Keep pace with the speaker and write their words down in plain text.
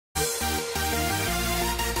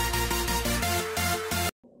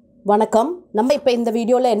வணக்கம். நம்ம இப்போ இந்த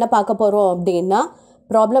வீடியோவில் என்ன பார்க்க போகிறோம் அப்படின்னா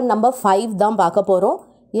ப்ராப்ளம் நம்பர் 5 தான் பார்க்க போகிறோம்.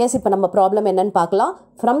 எஸ், இப்போ நம்ம ப்ராப்ளம் என்னன்னு பார்க்கலாம்.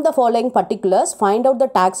 From the following particulars find out the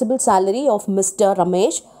taxable salary of Mr.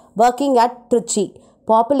 Ramesh working at Trichy.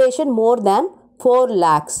 Population more than 4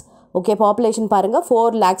 lakhs. Okay, population பாருங்கள்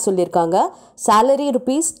 4 lakhs சொல்லியிருக்காங்க. salary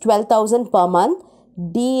rupees 12,000 per month,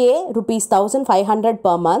 DA rupees 1,500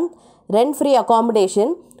 per month, rent free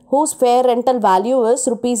accommodation whose fair rental value is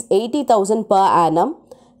rupees 80,000 per annum.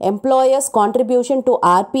 Employer's contribution to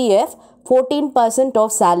RPF 14% of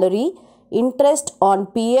salary, interest on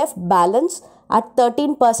PF balance at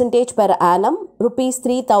 13% per annum rupees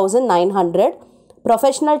 3,900,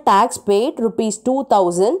 professional tax paid rupees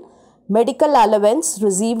 2,000, medical allowance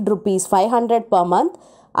received rupees 500 per month,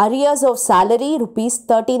 arrears of salary rupees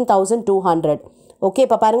 13,200. Okay,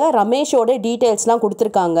 இப்போ பாருங்கள் ரமேஷோட டீட்டெயில்ஸ்லாம்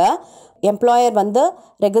கொடுத்துருக்காங்க. Employer வந்து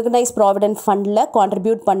recognise provident ஃபண்டில்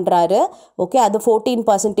contribute பண்ணுறாரு. Okay, அது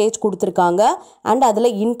 14% கொடுத்துருக்காங்க. And அதில்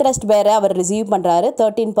இன்ட்ரெஸ்ட் வேறு அவர் ரிசீவ் பண்ணுறாரு,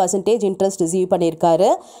 13% இன்ட்ரெஸ்ட் ரிசீவ் பண்ணியிருக்காரு.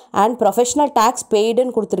 அண்ட் ப்ரொஃபஷனல் டேக்ஸ்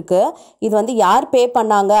பெய்டுன்னு கொடுத்துருக்கு. இது வந்து யார் பே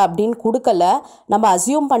பண்ணாங்க அப்படின்னு கொடுக்கல, நம்ம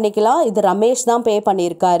அஸ்யூம் பண்ணிக்கலாம் இது ரமேஷ் தான் பே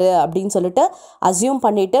பண்ணியிருக்காரு அப்படின்னு சொல்லிட்டு அஸ்யூம்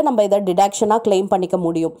பண்ணிவிட்டு நம்ம இதை டிடக்ஷனாக கிளைம் பண்ணிக்க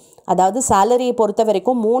முடியும். அதாவது சேலரியை பொறுத்த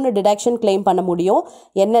வரைக்கும் 3 டிடக்ஷன் கிளைம் பண்ண முடியும்.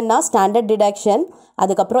 என்னென்னா ஸ்டாண்டர்ட் டிடக்ஷன்,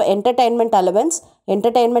 அதுக்கப்புறம்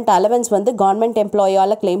என்டர்டைன்மெண்ட் அலவன்ஸ் வந்து கவர்மெண்ட்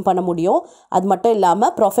எம்ப்ளாயால் கிளைம் பண்ண முடியும். அது மட்டும்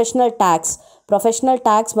இல்லாமல் ப்ரொஃபஷனல்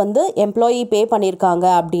டேக்ஸ் வந்து எம்ப்ளாயி பே பண்ணியிருக்காங்க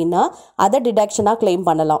அப்படின்னா அதை டிடக்ஷனாக கிளைம்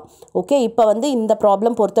பண்ணலாம். ஓகே, இப்போ வந்து இந்த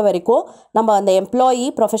ப்ராப்ளம் பொறுத்த வரைக்கும் நம்ம அந்த எம்ப்ளாயி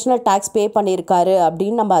ப்ரொஃபஷனல் டேக்ஸ் பே பண்ணியிருக்காரு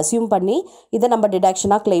அப்படின்னு நம்ம அஸ்யூம் பண்ணி இதை நம்ம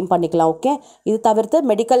டிடக்ஷனாக கிளைம் பண்ணிக்கலாம். ஓகே, இது தவிர்த்து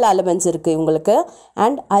மெடிக்கல் அலவன்ஸ் இருக்குது உங்களுக்கு,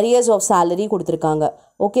 அண்ட் அரியர்ஸ் ஆஃப் சேலரி கொடுத்துருக்காங்க.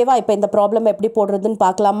 ஓகேவா, இப்போ இந்த ப்ராப்ளம் எப்படி போடுறதுன்னு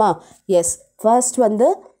பார்க்கலாமா? எஸ், ஃபர்ஸ்ட் வந்து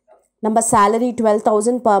நம்ம சேலரி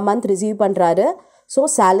 12,000 per month ரிசீவ் பண்ணுறாரு. ஸோ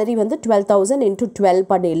சேலரி வந்து 12,000 into 12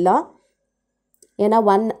 பண்ணிடலாம். ஏன்னா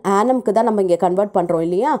 1 annumக்கு தான் நம்ம இங்கே கன்வெர்ட் பண்ணுறோம்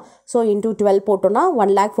இல்லையா? ஸோ into 12 போட்டோன்னா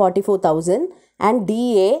 1,44,000. அண்ட்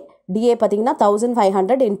டிஏ பார்த்தீங்கன்னா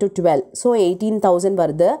 1,500 into 12, ஸோ 18,000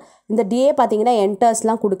 வருது. இந்த டிஏ பார்த்தீங்கன்னா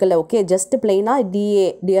என்டர்ஸ்லாம் கொடுக்கல. ஓகே, ஜஸ்ட் பிளெயினாக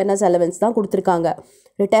டிஎன்எஸ் அலவன்ஸ் தான் கொடுத்துருக்காங்க.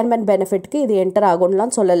 ரிட்டையர்மெண்ட் பெனிஃபிட்க்கு இது என்டர்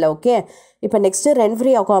ஆகும்லாம் சொல்லலை. ஓகே, இப்போ நெக்ஸ்ட்டு ரெண்ட்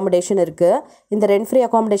ஃப்ரீ அகாமடேஷன் இருக்குது. இந்த ரெண்ட் ஃப்ரீ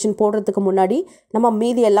அகாமடேஷன் போடுறதுக்கு முன்னாடி நம்ம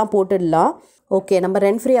மீதி எல்லாம் போட்டுடலாம். ஓகே, நம்ம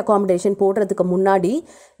ரெண்ட் ஃப்ரீ அகாமடேஷன் போடுறதுக்கு முன்னாடி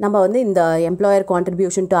நம்ம வந்து இந்த எம்ப்ளாயர்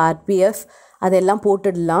கான்ட்ரிபியூஷன் டு ஆர்பிஎஃப் அதெல்லாம்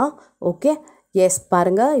போட்டுடலாம். ஓகே, எஸ்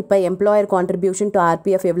பாருங்கள், இப்போ employer contribution to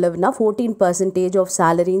RPF எவ்வளவுனா 14% of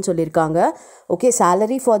சேலரின்னு சொல்லியிருக்காங்க. Okay,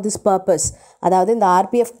 salary for this purpose, அதாவது இந்த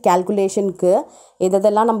ஆர்பிஎஃப் கேல்குலேஷனுக்கு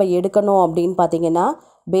எதெல்லாம் நம்ம எடுக்கணும் அப்படின்னு பார்த்தீங்கன்னா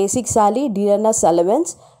பேசிக் சேலரி, டிஎன்எஸ்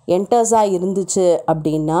அலவன்ஸ் என்டர்ஸாக இருந்துச்சு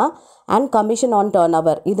அப்படின்னா, and commission on turn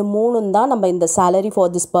over, இது 3 தான் நம்ம இந்த salary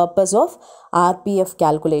for this purpose of RPF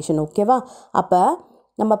calculation. ஓகேவா, அப்போ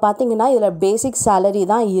நம்ம பார்த்திங்கன்னா இதில் பேசிக் சேலரி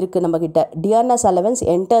தான் இருக்குது நம்மக்கிட்ட, டிஎன்எஸ் அலவன்ஸ்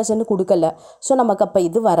என்டர்ஸ்ன்னு கொடுக்கல. ஸோ நமக்கு அப்போ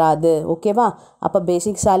இது வராது. ஓகேவா, அப்போ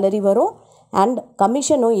பேசிக் சேலரி வரும் அண்ட்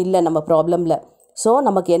கமிஷனும் இல்லை நம்ம ப்ராப்ளமில். ஸோ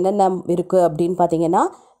நமக்கு என்னென்ன இருக்குது அப்படின்னு பார்த்தீங்கன்னா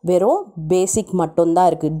வெறும் பேசிக் மட்டும்தான்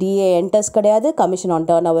இருக்குது. டிஏ என்டர்ஸ் கிடையாது, கமிஷன் ஆன்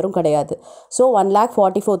டர்ன் ஓவரும் கிடையாது. ஸோ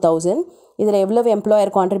 1,44,000 இதில் எவ்வளவு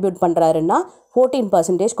எம்ப்ளாயர் கான்ட்ரிபியூட் பண்ணுறாருன்னா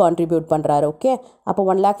 14% கான்ட்ரிபியூட் பண்ணுறாரு. ஓகே, அப்போ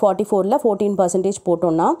 1,44,000ல் 14%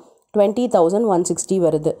 போட்டோன்னா 20,160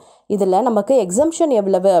 வருது. இதில் நமக்கு எக்ஸம்ஷன்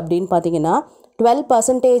எவ்வளவு அப்படின்னு பார்த்தீங்கன்னா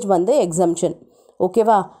 12% வந்து எக்ஸம்ஷன்.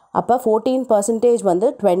 ஓகேவா, அப்போ 14% வந்து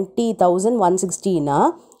 20,160னா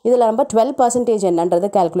இதில் நம்ம 12% என்னன்றதை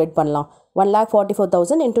கால்குலேட் பண்ணலாம்.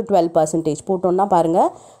 1,44,000 into 12% போட்டோன்னா பாருங்கள்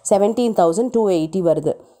 17,280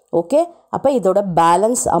 வருது. ஓகே, அப்போ இதோட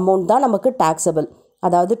பேலன்ஸ் அமௌண்ட் தான் நமக்கு டேக்ஸபிள்.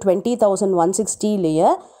 அதாவது 20,160லேயே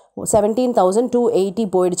 17,280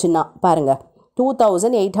 போயிடுச்சுன்னா பாருங்கள்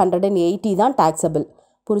 2,880 தான் டேக்ஸபிள்.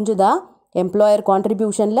 புரிஞ்சுதா? எம்ப்ளாயர்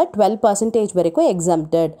கான்ட்ரிபியூஷனில் 12% வரைக்கும்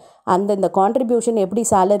எக்ஸம்டட். இந்த கான்ட்ரிபியூஷன் எப்படி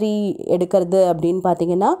சேலரி எடுக்கிறது அப்படின்னு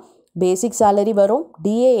பார்த்தீங்கன்னா பேசிக் சேலரி வரும்,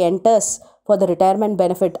 DA enters for the retirement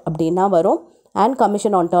benefit அப்படின்னா வரும், and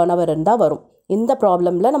commission on turn over இருந்தால் வரும். இந்த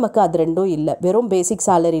ப்ராப்ளமில் நமக்கு அது ரெண்டும் இல்லை, வெறும் பேசிக்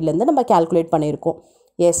சேலரியிலேருந்து நம்ம கால்குலேட் பண்ணியிருக்கோம்.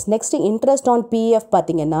 S, next interest on PF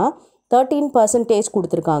பார்த்திங்கன்னா 13%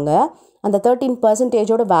 கொடுத்துருக்காங்க. அந்த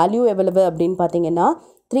 13%ஓட வேல்யூ எவ்வளவு அப்படின்னு பார்த்தீங்கன்னா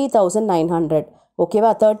 3,900.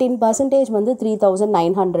 ஓகேவா, 13% வந்து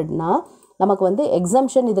 3,900னா நமக்கு வந்து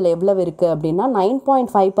எக்ஸம்ஷன் இதில் எவ்வளவு இருக்குது அப்படின்னா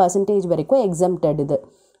 9.5% வரைக்கும் எக்ஸம்டட் இது.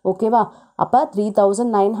 ஓகேவா, அப்போ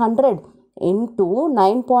 3,900 into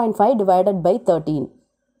 9.5 divided by 13.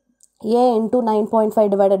 ஏன் into 9.5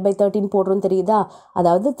 divided by 13 போடுறோம் தெரியுதா?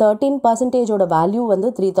 அதாவது 13%ஓட வேல்யூ வந்து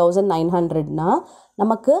 3,900னா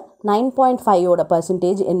நமக்கு 9.5ஓட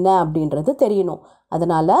பர்சன்டேஜ் என்ன அப்படின்றது தெரியணும்.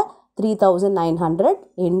 அதனால் 3900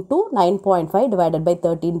 into 9.5 divided by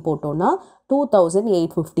 13 போட்டோம்னா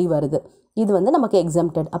 2850 வருது. இது வந்து நமக்கு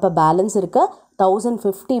exempted. அப்போ பேலன்ஸ் இருக்க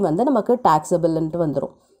 1050 வந்து நமக்கு taxableன்ட்டு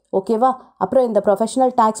வந்துடும். ஓகேவா? அப்புறம் இந்த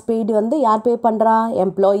ப்ரொஃபஷனல் டேக்ஸ் பெய்டு வந்து யார் பே பண்ணுறா?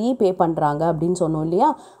 எம்ப்ளாயி பே பண்ணுறாங்க அப்படின்னு சொன்னோம் இல்லையா?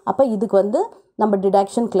 அப்போ இதுக்கு வந்து நம்ம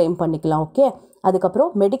டிடக்ஷன் கிளைம் பண்ணிக்கலாம். ஓகே, அதுக்கப்புறம்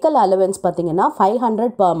மெடிக்கல் அலவன்ஸ் பார்த்தீங்கன்னா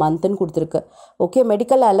 500 per monthன்னு கொடுத்துருக்கு. ஓகே,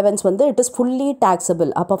 மெடிக்கல் அலவன்ஸ் வந்து இட் இஸ் ஃபுல்லி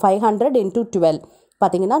டேக்ஸபிள். அப்போ 500 into 12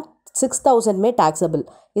 பார்த்தீங்கன்னா 6000மே டேக்ஸபிள்.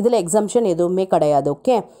 இதில் எக்ஸம்ஷன் எதுவுமே கிடையாது.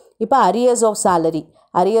 ஓகே, இப்போ அரியர்ஸ் ஆஃப்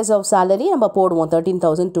சேலரி நம்ம போடுவோம்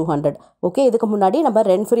 13,200. ஓகே, இதுக்கு முன்னாடி நம்ம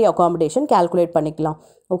ரெண்ட் ஃப்ரீ அகாமடேஷன் கால்குலேட் பண்ணிக்கலாம்.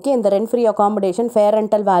 ஓகே, இந்த rent free accommodation fair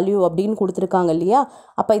rental value அப்படின்னு கொடுத்துருக்காங்க இல்லையா?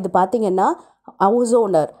 அப்போ இது பார்த்தீங்கன்னா ஹவுஸ்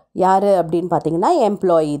ஓனர் யார் அப்படின்னு பார்த்தீங்கன்னா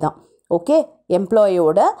எம்ப்ளாயி தான். ஓகே,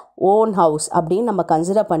 எம்ப்ளாயியோட ஓன் ஹவுஸ் அப்படின்னு நம்ம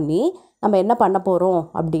கன்சிடர் பண்ணி நம்ம என்ன பண்ண போகிறோம்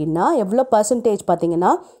அப்படின்னா எவ்வளோ பர்சன்டேஜ்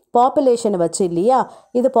பார்த்தீங்கன்னா பாப்புலேஷனை வச்சு இல்லையா?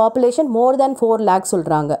 இது பாப்புலேஷன் மோர் தென் 4 lakh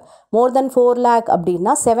சொல்கிறாங்க. மோர் தென் 4 lakh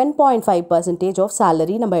அப்படின்னா 7.5% ஆஃப்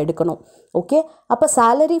சேலரி நம்ம எடுக்கணும். ஓகே, அப்போ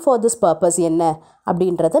சேலரி ஃபார் திஸ் பர்பஸ் என்ன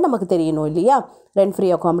அப்படின்றது நமக்கு தெரியணும் இல்லையா? ரெண்ட் ஃப்ரீ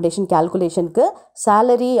அகாமடேஷன் கேல்குலேஷனுக்கு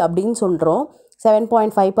சேலரி அப்படின்னு சொல்கிறோம்,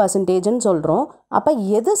 7.5%ன்னு சொல்கிறோம். அப்போ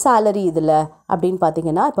எது சேலரி இதில் அப்படின்னு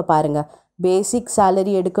பார்த்தீங்கன்னா இப்போ பாருங்கள், பேசிக்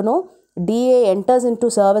சேலரி எடுக்கணும், டிஏ என்டர்ஸ் இன்டு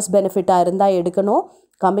சர்வீஸ் பெனிஃபிட்டாக இருந்தால் எடுக்கணும்,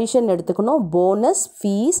 கமிஷன் எடுத்துக்கணும், bonus,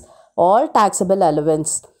 fees, all taxable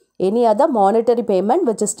allowance, any other monetary payment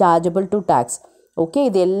which is chargeable to tax. Okay,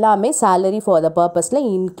 இது எல்லாமே சேலரி ஃபார் த பர்பஸில்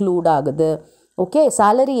இன்க்ளூட் ஆகுது. ஓகே,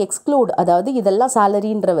 சேலரி எக்ஸ்க்ளூட், அதாவது இதெல்லாம்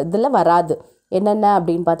சேலரின்ற இதில் வராது. என்னென்ன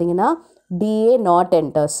அப்படின்னு பார்த்தீங்கன்னா டிஏ நாட்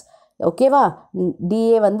என்டர்ஸ். ஓகேவா?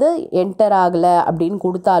 டிஏ வந்து என்டர் ஆகலை அப்படின்னு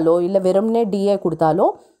கொடுத்தாலோ இல்லை வெறும்னே டிஏ கொடுத்தாலோ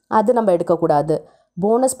அது நம்ம எடுக்கக்கூடாது.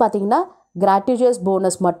 போனஸ் பார்த்திங்கன்னா கிராட்டிஜியஸ்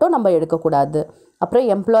போனஸ் மட்டும் நம்ம எடுக்கக்கூடாது. அப்புறம்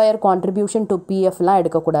எம்ப்ளாயர் கான்ட்ரிபியூஷன் டு பிஎஃப்லாம்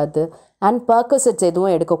எடுக்கக்கூடாது. அண்ட் பர்கசிட்ஸ்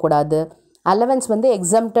எதுவும் எடுக்கக்கூடாது. அலவன்ஸ் வந்து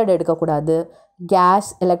எக்ஸம்டட் எடுக்கக்கூடாது. Case,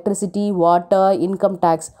 electricity, water, income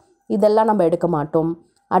tax இதெல்லாம் நம்ம எடுக்க மாட்டோம்.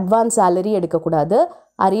 அட்வான்ஸ் சேலரி எடுக்கக்கூடாது.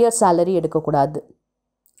 அரியர் சேலரி எடுக்கக்கூடாது.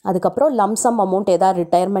 அதுக்கப்புறம் லம்சம் அமௌண்ட் எதாவது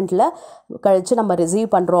ரிட்டையர்மெண்ட்டில் கழித்து நம்ம ரிசீவ்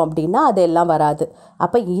பண்ணுறோம் அப்படின்னா அது எல்லாம் வராது.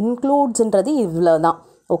 அப்போ இன்க்ளூட்ஸ்ன்றது இவ்வளோ தான்.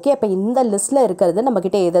 ஓகே, அப்போ இந்த லிஸ்ட்டில் இருக்கிறது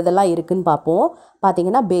நம்மக்கிட்ட எதெல்லாம் இருக்குதுன்னு பார்ப்போம்.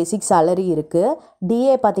 பார்த்தீங்கன்னா பேசிக் சேலரி இருக்குது.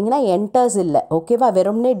 டிஏ பார்த்தீங்கன்னா என்டர்ஸ் இல்லை. ஓகேவா?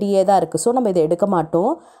 வெறும்னே டிஏ தான் இருக்குது. ஸோ நம்ம இதை எடுக்க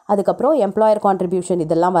மாட்டோம். அதுக்கப்புறம் எம்ப்ளாயர் கான்ட்ரிபியூஷன்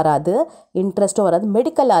இதெல்லாம் வராது. இன்ட்ரெஸ்ட்டும் வராது.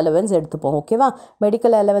 மெடிக்கல் அலவன்ஸ் எடுத்துப்போம். ஓகேவா?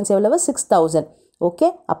 மெடிக்கல் அலவன்ஸ் எவ்வளவு? 6000. ஓகே,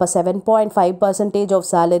 அப்போ 7.5% ஆஃப்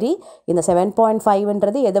சேலரி. இந்த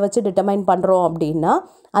 7.5ன்றது எதை வச்சு டிட்டர்மைன் பண்ணுறோம் அப்படின்னா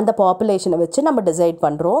அந்த பாப்புலேஷனை வச்சு நம்ம டிசைட்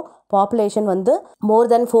பண்ணுறோம். பாப்புலேஷன் வந்து மோர்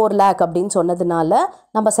தென் 4 lakh அப்படின்னு சொன்னதுனால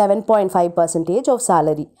நம்ம 7.5% ஆஃப்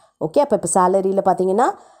சேலரி. ஓகே, அப்போ இப்போ சேலரியில் பார்த்தீங்கன்னா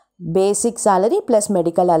பேசிக் சேலரி ப்ளஸ்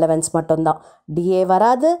மெடிக்கல் அலவன்ஸ் மட்டும்தான். டிஏ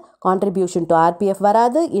வராது, கான்ட்ரிபியூஷன் டு ஆர்பிஎஃப்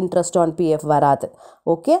வராது, இன்ட்ரெஸ்ட் ஆன் பிஎஃப் வராது.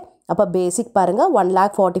 ஓகே, அப்போ பேசிக் பாருங்கள்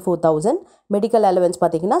 1,44,000, மெடிக்கல் அலவன்ஸ்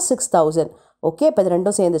பார்த்தீங்கன்னா 6,000. ஓகே, இப்போ இது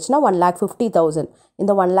ரெண்டும் சேர்ந்துச்சுன்னா 1,50,000.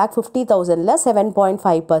 இந்த 1,50,000ல்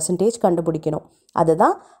 7.5% கண்டுபிடிக்கணும்.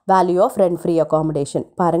 அதுதான் value of rent free accommodation.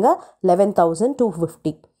 பாருங்கள்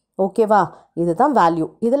 11,250. ஓகேவா? இதுதான் வேல்யூ.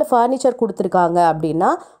 இதில் ஃபர்னிச்சர் கொடுத்துருக்காங்க அப்படின்னா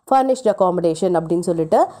ஃபர்னிஷ்ட் அகாமடேஷன் அப்படின்னு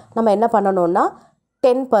சொல்லிட்டு நம்ம என்ன பண்ணணும்னா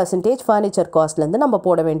 10% ஃபர்னிச்சர் காஸ்ட்லேருந்து நம்ம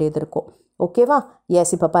போட வேண்டியது இருக்கும். ஓகேவா?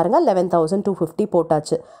 எஸ், இப்போ பாருங்கள் 11,250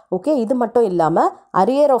 போட்டாச்சு. ஓகே, இது மட்டும் இல்லாமல்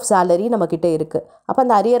அரியர் ஆஃப் சேலரி நம்மக்கிட்ட இருக்குது. அப்போ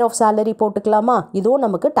அந்த அரியர் ஆஃப் சேலரி போட்டுக்கலாமா? இதுவும்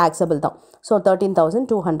நமக்கு டேக்ஸபிள் தான். ஸோ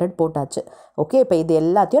 13,200 போட்டாச்சு. ஓகே, இப்போ இது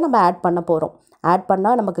எல்லாத்தையும் நம்ம ஆட் பண்ண போகிறோம். ஆட்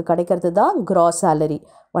பண்ணால் நமக்கு கிடைக்கிறது தான் cross salary.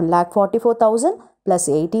 1,44,000 plus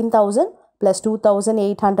 18,000 plus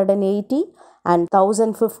 2,880 and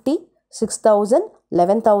 1,050, 6,000,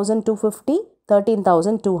 11,250,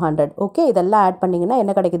 13,200. Okay, இதெல்லாம் ஆட் பண்ணிங்கன்னா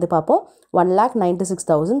என்ன கிடைக்குது பார்ப்போம்.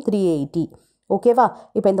 1,96,380. ஓகேவா?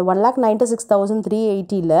 இப்போ இந்த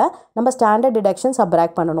 1,96,380ல் நம்ம ஸ்டாண்டர்ட் டிடக்ஷன்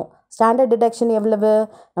சப்ராக்ட் பண்ணணும். ஸ்டாண்டர்ட் டிடக்ஷன் எவ்வளவு?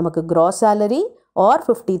 நமக்கு cross salary R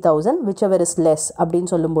 50,000 which ever is less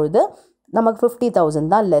அப்படின்னு சொல்லும்பொழுது நமக்கு 50,000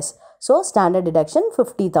 தான் லெஸ். So standard deduction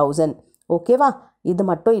 50,000. ஓகேவா? இது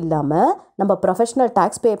மட்டும் இல்லாமல் நம்ம ப்ரொஃபஷ்னல்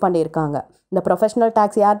டேக்ஸ் பே பண்ணியிருக்காங்க. இந்த ப்ரொஃபஷ்னல்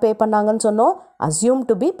டேக்ஸ் யார் பே பண்ணாங்கன்னு சொன்னோம்? Assume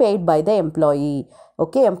to be paid by the employee.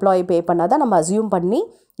 Okay, employee பே பண்ணால் தான் நம்ம அஸ்யூம் பண்ணி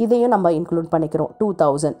இதையும் நம்ம இன்க்ளூட் பண்ணிக்கிறோம்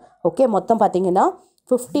 2,000. ஓகே, மொத்தம் பார்த்திங்கன்னா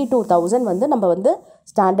 52,000 வந்து நம்ம வந்து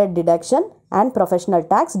standard deduction and professional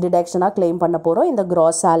tax டிடக்ஷனாக claim பண்ண போகிறோம் இந்த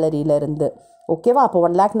கிராஸ் சேலரியிலேருந்து. ஓகேவா? அப்போ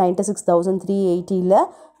 1,96,380ல்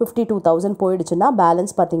 52,000 போயிடுச்சுன்னா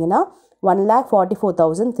பேலன்ஸ் பார்த்திங்கன்னா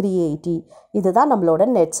 1,44,380. இதுதான் நம்மளோட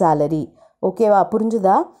நெட் சேலரி. ஓகேவா?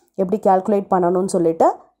 புரிஞ்சுதா எப்படி கால்குலேட் பண்ணணும்னு சொல்லிட்டு?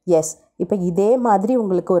 எஸ், இப்போ இதே மாதிரி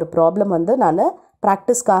உங்களுக்கு ஒரு ப்ராப்ளம் வந்து நான்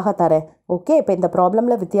ப்ராக்டிஸ்க்காக தரேன். ஓகே, இப்போ இந்த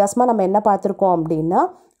ப்ராப்ளமில் வித்தியாசமாக நம்ம என்ன பார்த்துருக்கோம் அப்படின்னா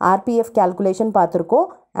ஆர்பிஎஃப் கேல்குலேஷன் பார்த்துருக்கோம்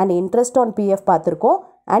அண்ட் இன்ட்ரெஸ்ட் ஆன் பிஎஃப் பார்த்துருக்கோம்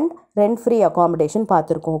அண்ட் ரெண்ட் ஃப்ரீ அகாமடேஷன்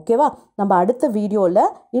பார்த்துருக்கோம். ஓகேவா? நம்ம அடுத்த வீடியோவில்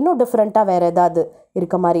இன்னும் டிஃப்ரெண்ட்டாக வேறு ஏதாவது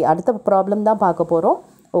இருக்க மாதிரி அடுத்த ப்ராப்ளம் தான் பார்க்க போகிறோம்.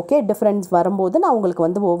 ஓகே, டிஃப்ரென்ஸ் வரும்போது நான் உங்களுக்கு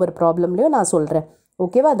வந்து ஒவ்வொரு ப்ராப்ளம்லையும் நான் சொல்கிறேன்.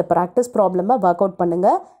 ஓகேவா? அந்த ப்ராக்டிஸ் ப்ராப்ளமை ஒர்க் அவுட்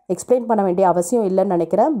பண்ணுங்கள். எக்ஸ்பிளைன் பண்ண வேண்டிய அவசியம் இல்லைன்னு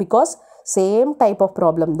நினைக்கிறேன். Because same type of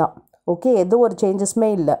problem தான். ஓகே, எதுவும் ஒரு சேஞ்சஸுமே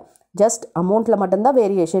இல்லை. ஜஸ்ட் அமௌண்ட்டில் மட்டும்தான்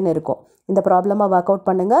வேரியேஷன் இருக்கும். இந்த ப்ராப்ளமை ஒர்க் அவுட்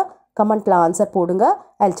பண்ணுங்கள். கமெண்ட்டில் ஆன்சர் போடுங்க.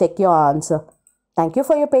 I'll check your answer. Thank you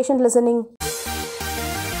for your patient listening.